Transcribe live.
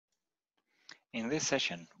In this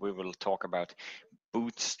session, we will talk about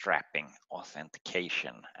bootstrapping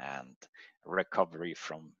authentication and recovery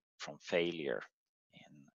from failure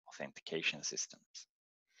in authentication systems.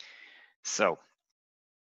 So,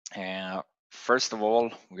 first of all,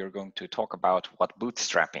 we are going to talk about what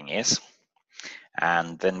bootstrapping is.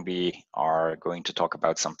 And then we are going to talk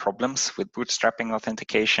about some problems with bootstrapping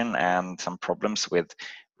authentication and some problems with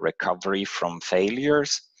recovery from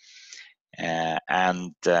failures.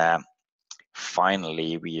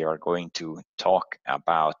 Finally, we are going to talk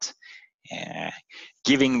about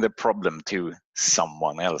giving the problem to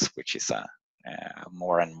someone else, which is a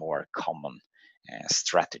more and more common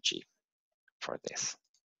strategy for this.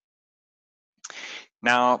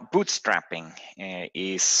 Now, bootstrapping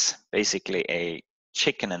is basically a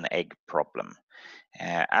chicken and egg problem.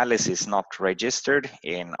 Alice is not registered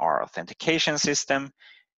in our authentication system,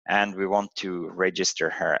 and we want to register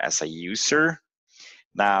her as a user.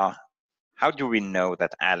 Now, how do we know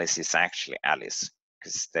that Alice is actually Alice?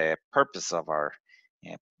 Because the purpose of our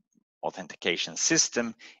authentication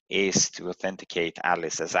system is to authenticate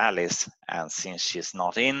Alice as Alice, and since she's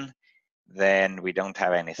not in, then we don't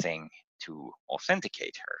have anything to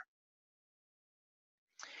authenticate her.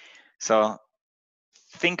 So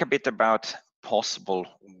think a bit about possible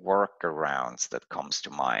workarounds that comes to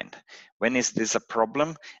mind. When is this a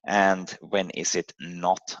problem, and when is it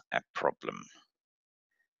not a problem?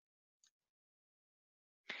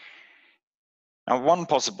 Now, one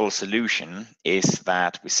possible solution is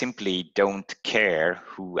that we simply don't care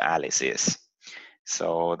who Alice is.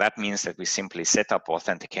 So that means that we simply set up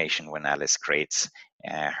authentication when Alice creates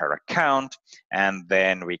her account, and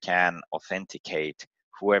then we can authenticate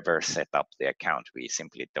whoever set up the account. We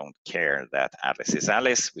simply don't care that Alice is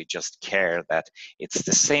Alice. We just care that it's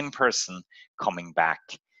the same person coming back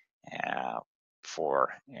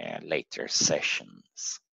for later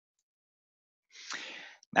sessions.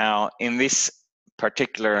 Now, in this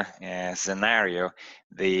particular scenario,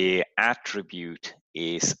 the attribute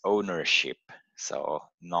is ownership, so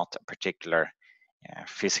not a particular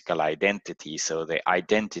physical identity. So the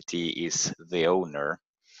identity is the owner.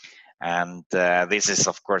 And this is,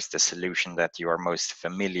 of course, the solution that you are most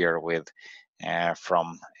familiar with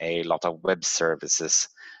from a lot of web services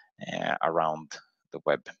around the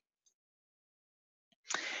web.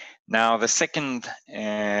 Now, in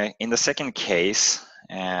the second case,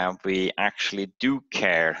 we actually do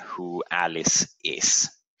care who Alice is.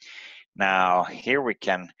 Now, here we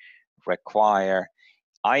can require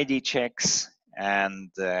ID checks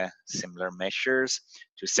and similar measures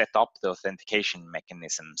to set up the authentication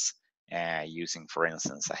mechanisms using, for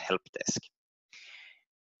instance, a help desk.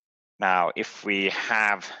 Now, if we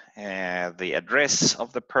have the address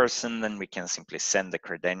of the person, then we can simply send the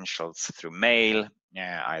credentials through mail,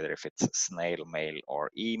 either if it's snail mail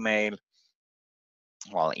or email.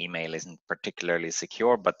 Well, email isn't particularly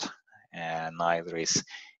secure, but neither is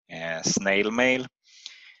snail mail.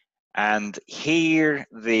 And here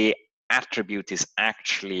the attribute is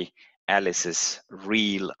actually Alice's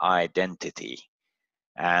real identity.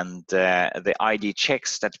 And the ID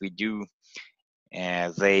checks that we do,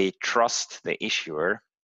 they trust the issuer.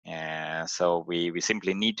 So we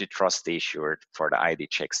simply need to trust the issuer for the ID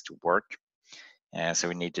checks to work. So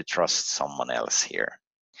we need to trust someone else here.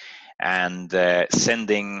 And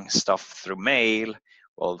sending stuff through mail,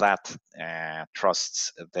 well, that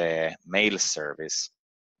trusts the mail service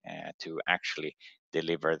to actually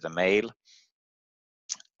deliver the mail.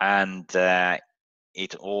 And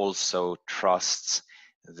it also trusts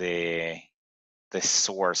the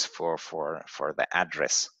source for the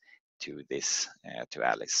address to this to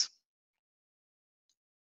Alice.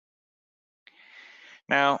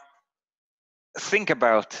 Now, think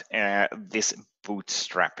about this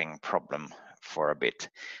bootstrapping problem for a bit.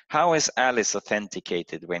 How is Alice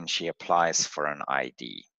authenticated when she applies for an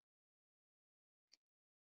ID?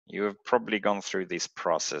 You have probably gone through this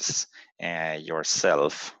process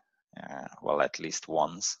yourself, well, at least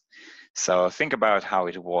once. So think about how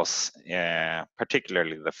it was,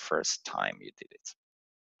 particularly the first time you did it.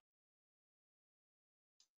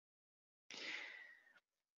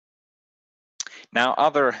 Now,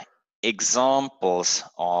 other examples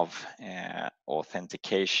of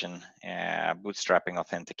authentication, bootstrapping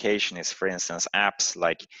authentication is, for instance, apps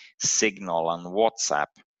like Signal and WhatsApp.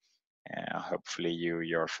 Hopefully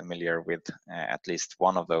you're familiar with at least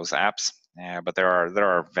one of those apps, but there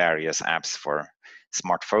are various apps for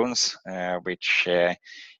smartphones which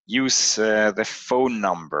use the phone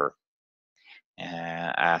number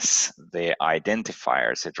as the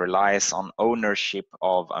identifiers. It relies on ownership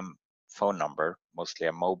of a phone number, mostly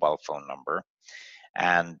a mobile phone number,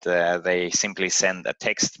 and they simply send a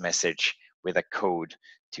text message with a code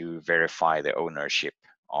to verify the ownership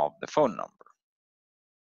of the phone number.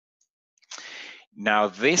 Now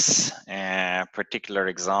this particular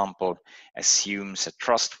example assumes a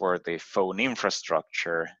trustworthy phone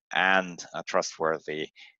infrastructure and a trustworthy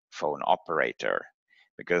phone operator,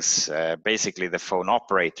 because basically the phone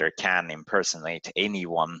operator can impersonate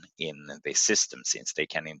anyone in the system, since they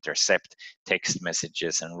can intercept text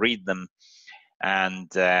messages and read them,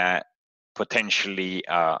 and potentially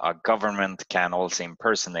a government can also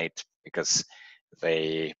impersonate, because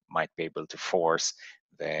they might be able to force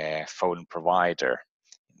the phone provider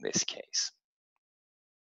in this case.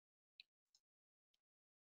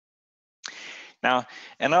 Now,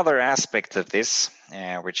 another aspect of this,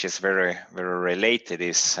 which is very related,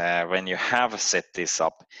 is when you have set this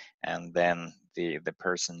up and then the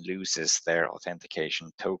person loses their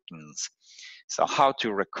authentication tokens. So how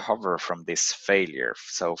to recover from this failure?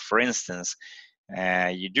 So for instance,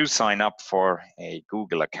 you do sign up for a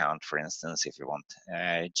Google account, for instance, if you want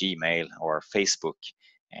Gmail, or Facebook,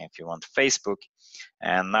 if you want Facebook,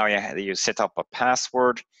 and now you set up a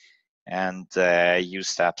password and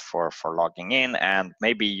use that for logging in, and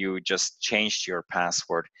maybe you just changed your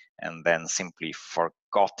password and then simply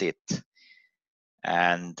forgot it.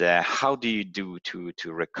 And how do you do to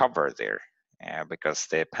recover there? Because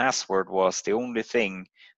the password was the only thing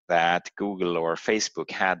that Google or Facebook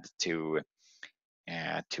had to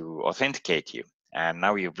authenticate you, and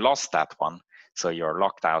now you've lost that one, so you're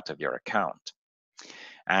locked out of your account.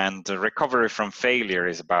 And the recovery from failure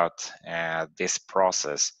is about this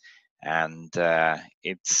process, and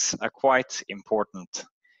it's a quite important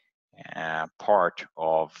part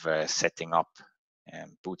of setting up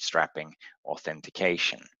bootstrapping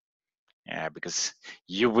authentication, because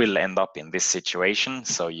you will end up in this situation,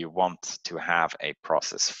 so you want to have a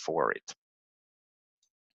process for it.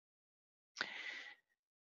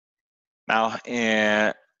 Now,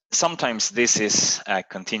 sometimes this is a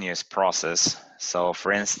continuous process. So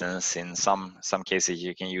for instance, in some cases,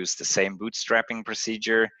 you can use the same bootstrapping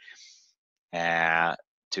procedure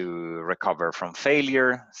to recover from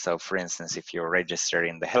failure. So for instance, if you're registered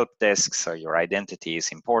in the help desk, so your identity is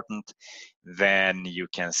important, then you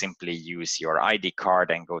can simply use your ID card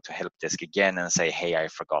and go to help desk again and say, hey, I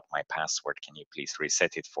forgot my password. Can you please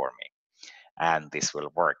reset it for me? And this will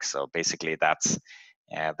work. So basically that's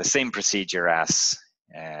the same procedure as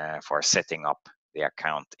for setting up the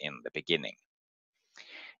account in the beginning.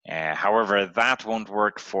 However, that won't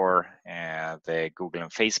work for the Google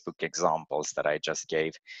and Facebook examples that I just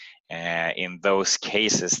gave. In those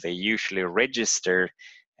cases, they usually register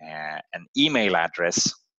an email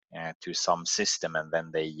address to some system, and then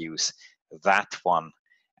they use that one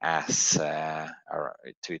as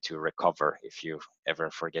to recover if you ever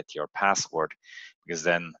forget your password, because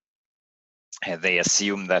then they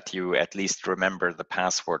assume that you at least remember the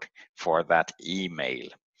password for that email,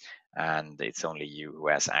 and it's only you who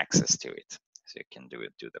has access to it, so you can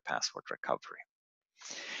do the password recovery.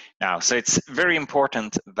 Now, so it's very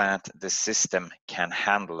important that the system can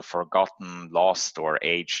handle forgotten, lost, or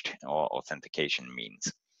aged authentication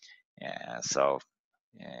means. So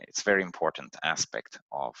it's a very important aspect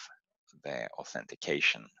of the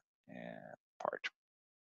authentication part.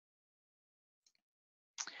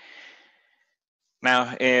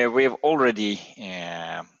 Now, we've already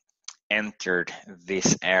entered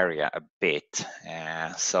this area a bit.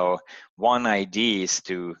 So one idea is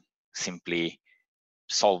to simply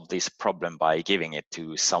solve this problem by giving it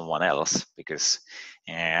to someone else, because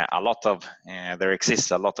there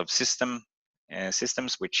exists a lot of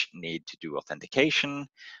systems which need to do authentication,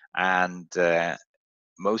 and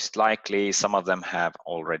most likely some of them have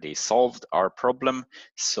already solved our problem,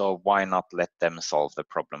 so why not let them solve the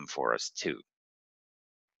problem for us too?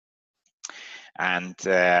 And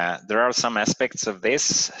there are some aspects of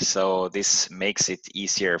this, so this makes it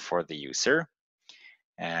easier for the user.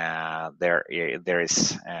 There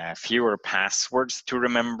is fewer passwords to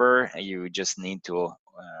remember. You just need to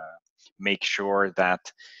make sure that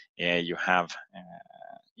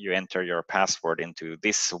you enter your password into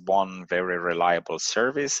this one very reliable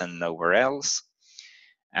service and nowhere else.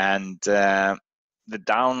 And the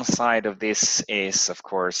downside of this is, of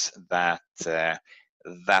course, that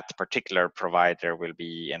that particular provider will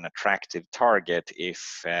be an attractive target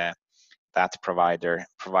if that provider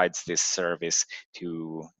provides this service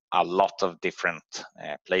to a lot of different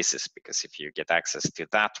places, because if you get access to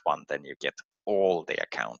that one, then you get all the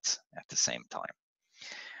accounts at the same time.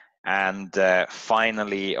 And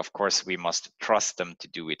finally, of course, we must trust them to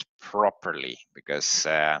do it properly, because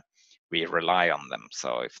we rely on them.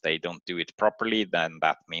 So if they don't do it properly, then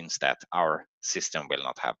that means that our system will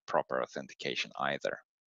not have proper authentication either.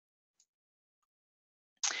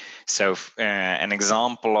 So an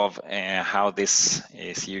example of how this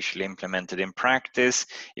is usually implemented in practice,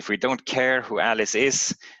 if we don't care who Alice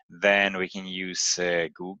is, then we can use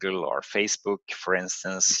Google or Facebook, for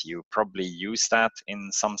instance. You probably use that in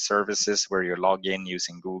some services where you log in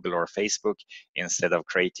using Google or Facebook. Instead of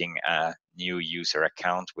creating a new user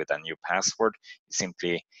account with a new password, you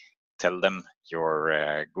simply tell them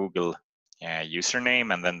your Google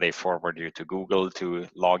username, and then they forward you to Google to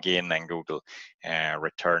log in, and Google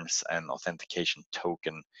returns an authentication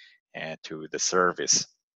token to the service.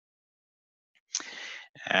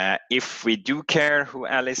 If we do care who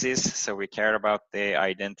Alice is, so we care about the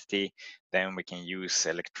identity, then we can use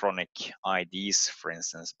electronic IDs, for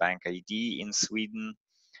instance, Bank ID in Sweden.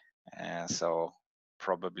 So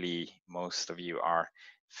probably most of you are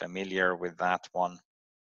familiar with that one.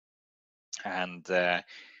 And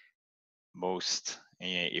most,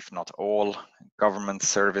 if not all, government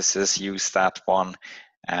services use that one,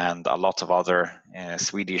 and a lot of other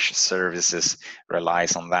Swedish services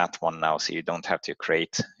relies on that one now, so you don't have to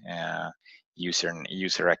create a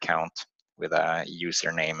user account with a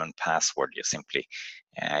username and password. You simply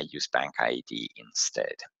use Bank ID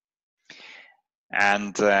instead.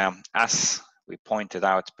 And as we pointed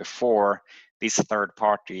out before, this third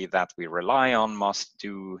party that we rely on must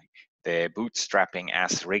do the bootstrapping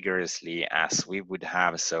as rigorously as we would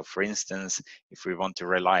have. So for instance, if we want to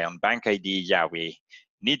rely on Bank ID, yeah, we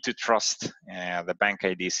need to trust the Bank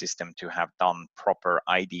ID system to have done proper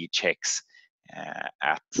ID checks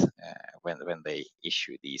when they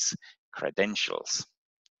issue these credentials.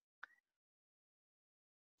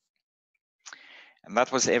 And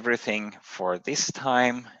that was everything for this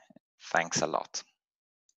time. Thanks a lot.